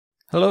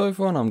Hello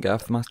everyone, I'm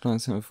Gav, the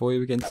Master for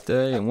you again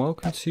today, and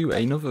welcome to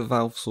another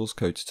Valve source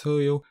code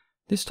tutorial.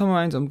 This time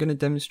around I'm going to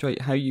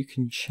demonstrate how you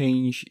can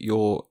change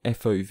your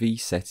FOV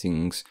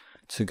settings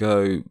to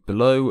go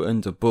below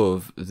and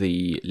above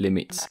the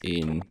limits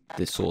in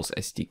the Source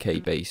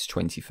SDK base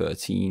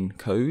 2013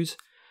 code.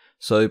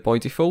 So by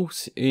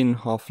default in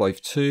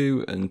Half-Life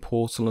 2 and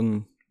Portal,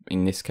 and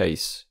in this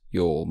case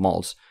your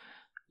mods,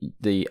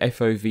 the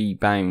FOV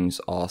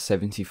bounds are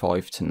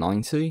 75 to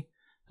 90.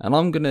 And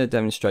I'm going to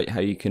demonstrate how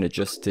you can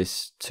adjust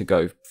this to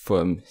go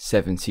from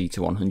 70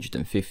 to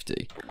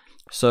 150.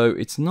 So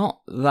it's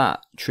not that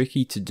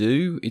tricky to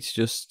do, it's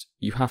just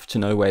you have to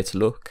know where to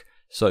look.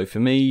 So for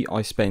me,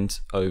 I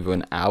spent over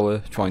an hour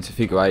trying to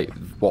figure out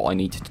what I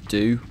needed to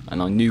do,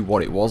 and I knew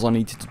what it was I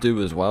needed to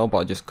do as well, but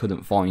I just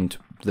couldn't find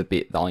the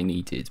bit that I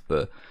needed.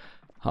 But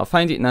I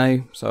found it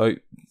now, so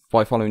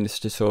by following this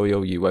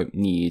tutorial you won't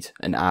need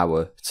an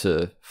hour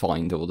to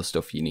find all the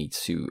stuff you need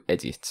to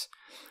edit.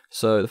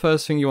 So the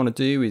first thing you want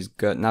to do is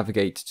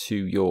navigate to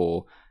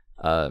your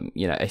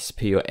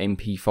SP or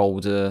MP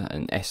folder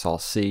and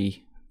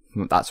SRC.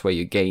 That's where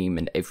your game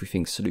and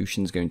everything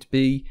solution is going to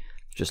be.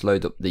 Just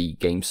load up the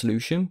game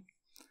solution.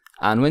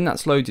 And when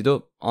that's loaded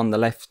up, on the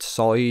left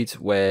side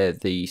where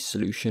the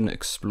solution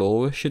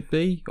explorer should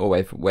be, or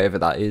wherever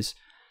that is,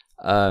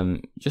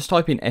 just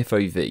type in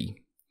FOV.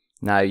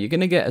 Now you're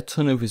going to get a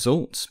ton of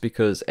results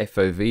because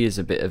FOV is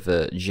a bit of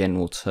a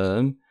general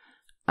term,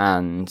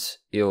 and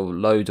it'll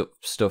load up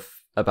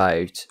stuff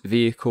about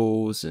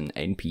vehicles and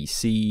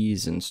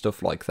NPCs and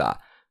stuff like that.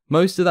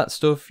 Most of that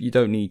stuff you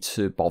don't need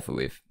to bother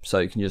with, so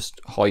you can just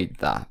hide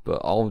that,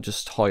 but I'll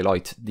just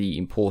highlight the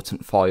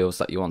important files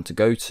that you want to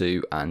go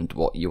to and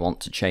what you want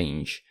to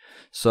change.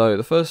 So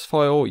the first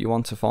file you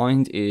want to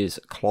find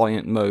is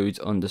client mode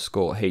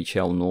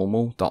 _HL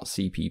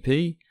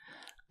normal.cpp,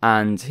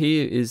 and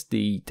here is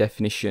the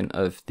definition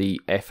of the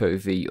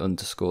FOV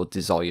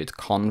 _desired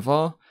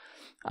convar.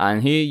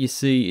 And here you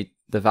see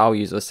the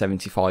values are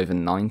 75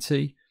 and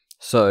 90.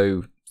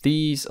 So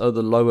these are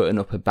the lower and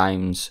upper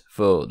bounds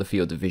for the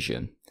field of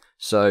vision.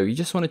 So you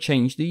just want to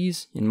change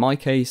these. In my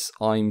case,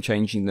 I'm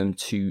changing them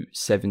to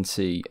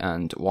 70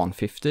 and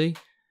 150.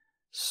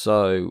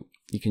 So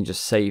you can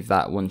just save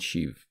that once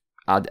you've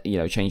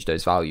changed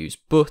those values.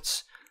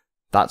 But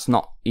that's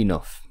not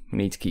enough. We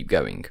need to keep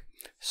going.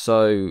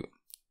 So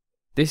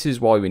this is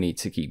why we need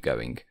to keep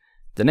going.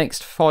 The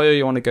next file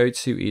you want to go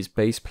to is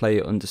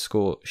baseplayer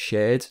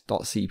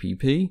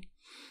 _shared.cpp,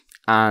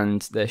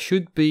 and there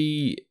should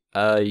be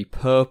a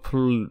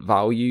purple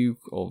value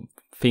or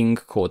thing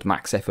called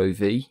max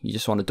FOV. You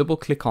just want to double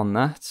click on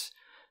that,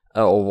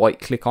 or right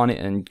click on it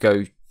and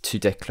go to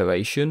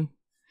declaration.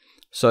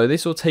 So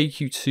this will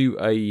take you to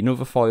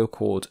another file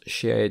called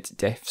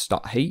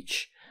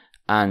shareddefs.h,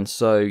 and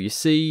so you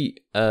see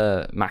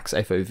max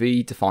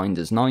FOV defined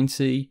as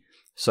 90.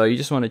 So you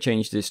just want to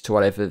change this to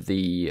whatever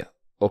the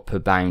upper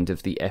bound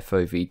of the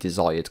FOV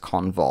desired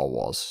convar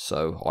was.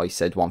 So I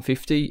said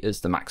 150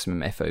 as the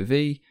maximum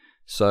FOV,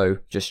 so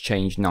just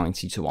change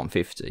 90 to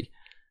 150.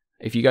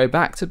 If you go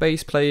back to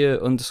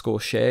baseplayer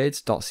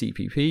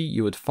 _shared.cpp,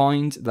 you would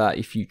find that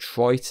if you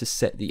try to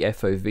set the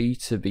FOV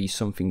to be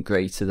something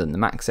greater than the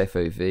max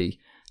FOV,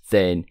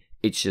 then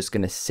it's just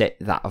going to set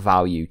that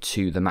value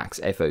to the max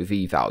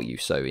FOV value.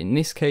 So in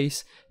this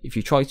case, if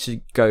you try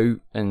to go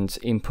and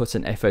input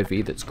an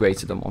FOV that's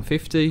greater than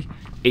 150,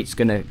 it's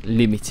going to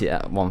limit it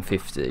at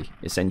 150,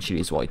 essentially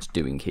is what it's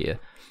doing here.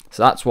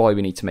 So that's why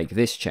we need to make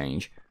this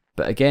change.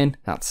 But again,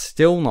 that's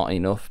still not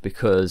enough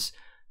because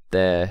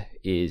there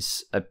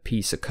is a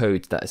piece of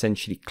code that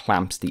essentially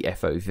clamps the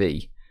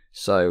FOV.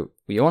 So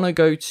we want to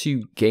go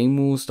to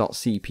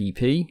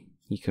gamerules.cpp.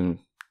 You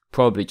can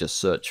probably just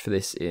search for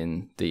this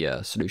in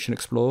the Solution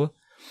Explorer.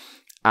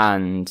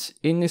 And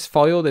in this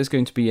file, there's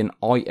going to be an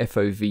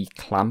IFOV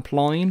clamp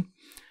line.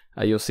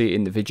 You'll see it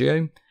in the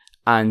video.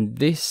 And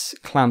this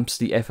clamps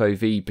the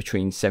FOV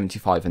between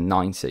 75 and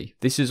 90.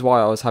 This is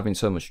why I was having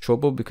so much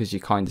trouble, because you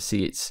kind of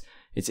see it's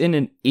in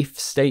an if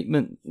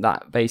statement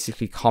that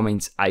basically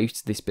comments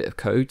out this bit of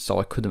code, so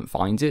I couldn't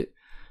find it.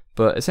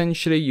 But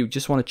essentially, you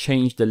just want to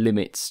change the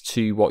limits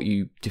to what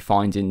you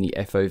defined in the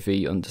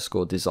FOV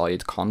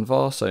 _desired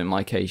convar. So in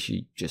my case,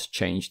 you just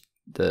changed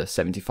the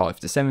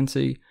 75 to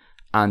 70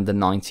 and the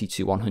 90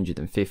 to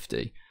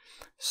 150.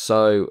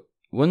 So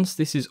once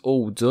this is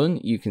all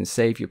done, you can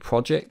save your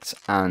project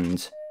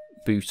and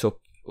boot up,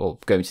 or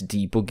go into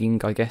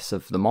debugging, I guess,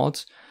 of the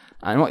mod.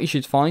 And what you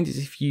should find is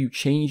if you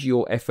change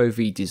your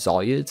FOV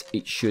desired,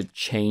 it should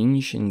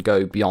change and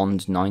go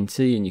beyond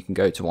 90, and you can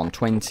go to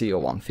 120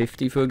 or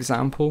 150, for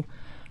example.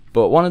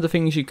 But one of the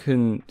things you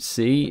can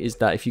see is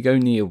that if you go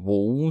near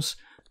walls,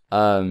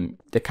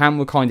 the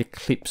camera kind of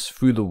clips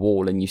through the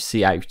wall and you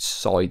see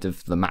outside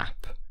of the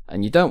map.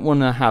 And you don't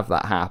want to have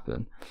that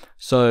happen.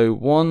 So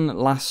one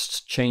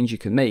last change you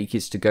can make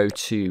is to go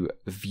to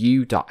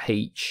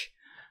view.h,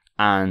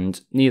 and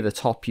near the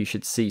top you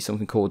should see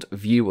something called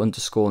view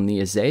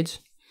 _near z,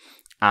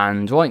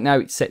 and right now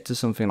it's set to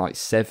something like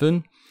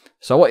 7.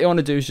 So what you want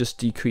to do is just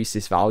decrease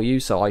this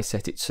value, so I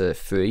set it to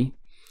 3,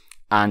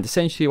 And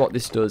essentially what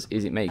this does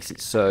is it makes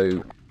it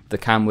so the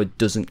camera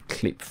doesn't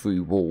clip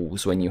through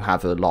walls when you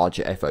have a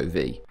larger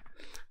FOV.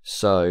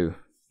 So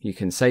you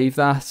can save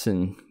that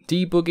and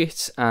debug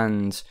it,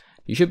 and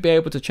you should be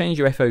able to change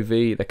your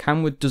FOV. The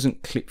camera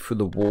doesn't clip through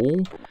the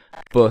wall,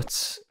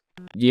 but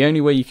the only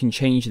way you can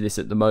change this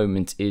at the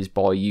moment is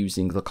by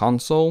using the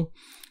console.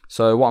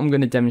 So what I'm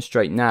going to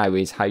demonstrate now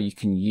is how you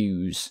can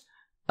use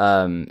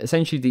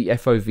essentially the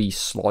FOV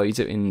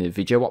slider in the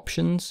video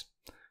options.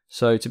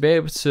 So to be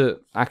able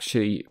to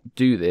actually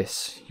do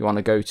this, you want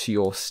to go to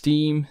your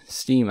Steam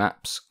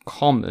Apps,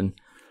 Common,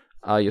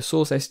 your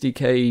Source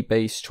SDK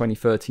base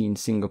 2013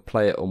 single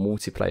player or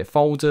multiplayer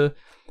folder,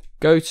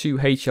 go to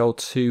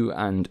HL2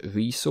 and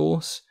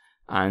Resource,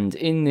 and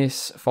in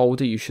this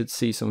folder you should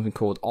see something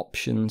called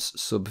Options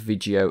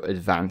Subvideo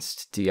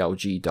Advanced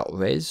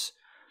DLG.res.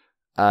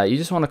 You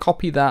just want to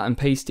copy that and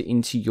paste it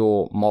into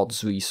your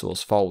mods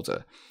resource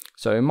folder.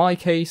 So in my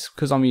case,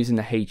 because I'm using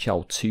the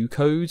HL2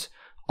 code,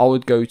 I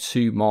would go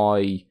to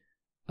my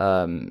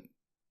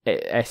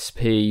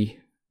SP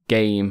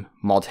game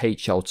mod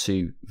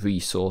HL2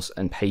 resource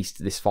and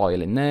paste this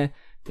file in there.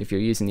 If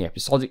you're using the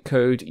episodic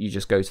code, you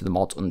just go to the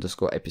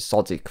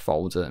mod_episodic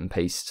folder and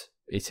paste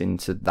it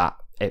into that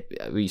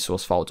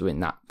resource folder in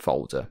that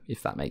folder,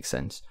 if that makes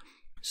sense.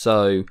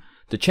 So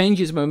the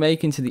changes we're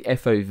making to the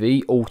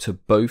FOV alter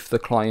both the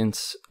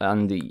client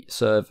and the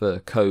server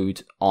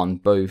code on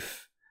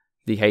both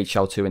the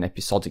HL2 and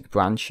episodic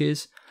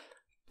branches,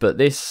 but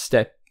this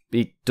step,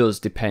 it does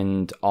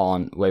depend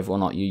on whether or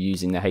not you're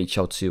using the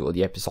HL2 or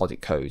the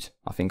episodic code.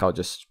 I think I'll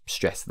just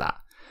stress that.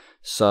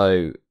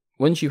 So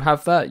once you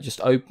have that, just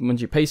open,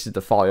 once you pasted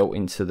the file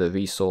into the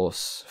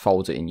resource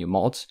folder in your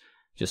mods,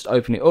 just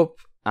open it up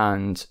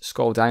and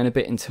scroll down a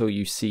bit until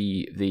you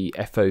see the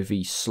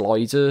FOV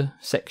slider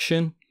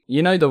section.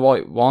 You know the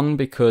right one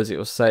because it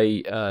will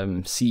say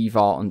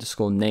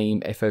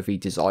CVAR_name FOV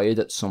desired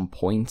at some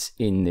point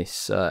in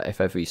this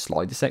FOV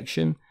slider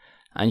section.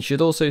 And you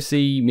should also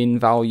see min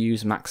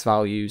values, max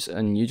values,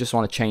 and you just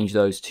want to change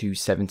those to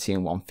 70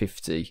 and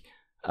 150.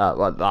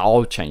 Well,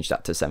 I'll change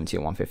that to 70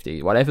 and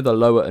 150. Whatever the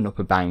lower and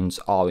upper bounds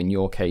are in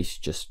your case,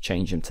 just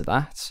change them to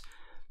that.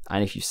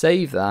 And if you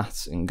save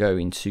that and go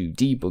into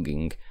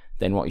debugging,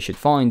 then what you should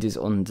find is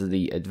under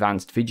the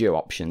advanced video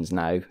options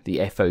now, the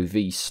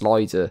FOV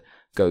slider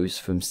goes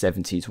from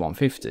 70 to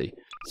 150.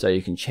 So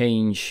you can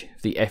change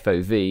the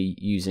FOV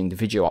using the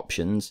video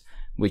options,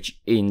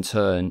 which in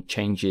turn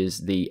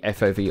changes the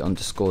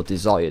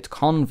FOV_desired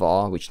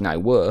convar, which now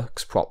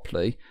works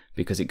properly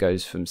because it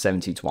goes from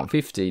 70 to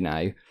 150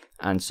 now,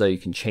 and so you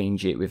can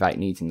change it without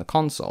needing the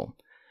console.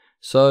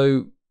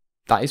 So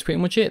that is pretty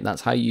much it.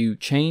 That's how you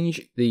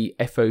change the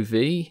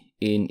FOV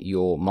in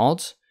your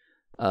mod.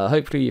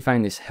 Hopefully you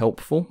found this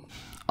helpful.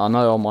 I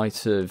know I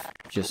might have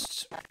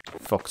just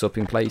fucked up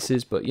in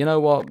places, but you know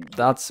what?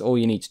 That's all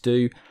you need to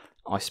do.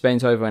 I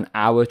spent over an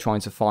hour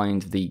trying to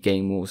find the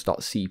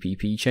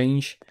GameWars.cpp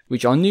change,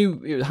 which I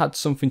knew it had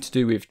something to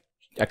do with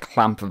a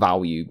clamp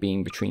value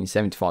being between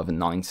 75 and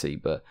 90,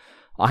 but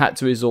I had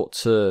to resort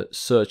to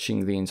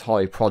searching the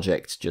entire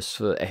project just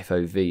for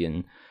FOV,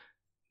 and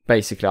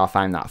basically I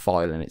found that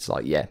file and it's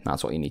like, yeah,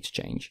 that's what you need to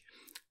change.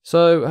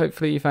 So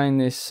hopefully you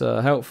found this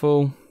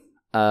helpful.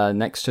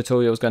 Next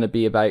tutorial is going to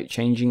be about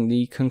changing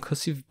the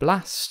concussive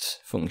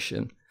blast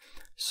function.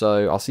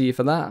 So I'll see you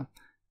for that.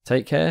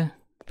 Take care,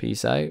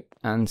 peace out,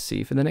 and see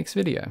you for the next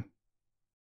video.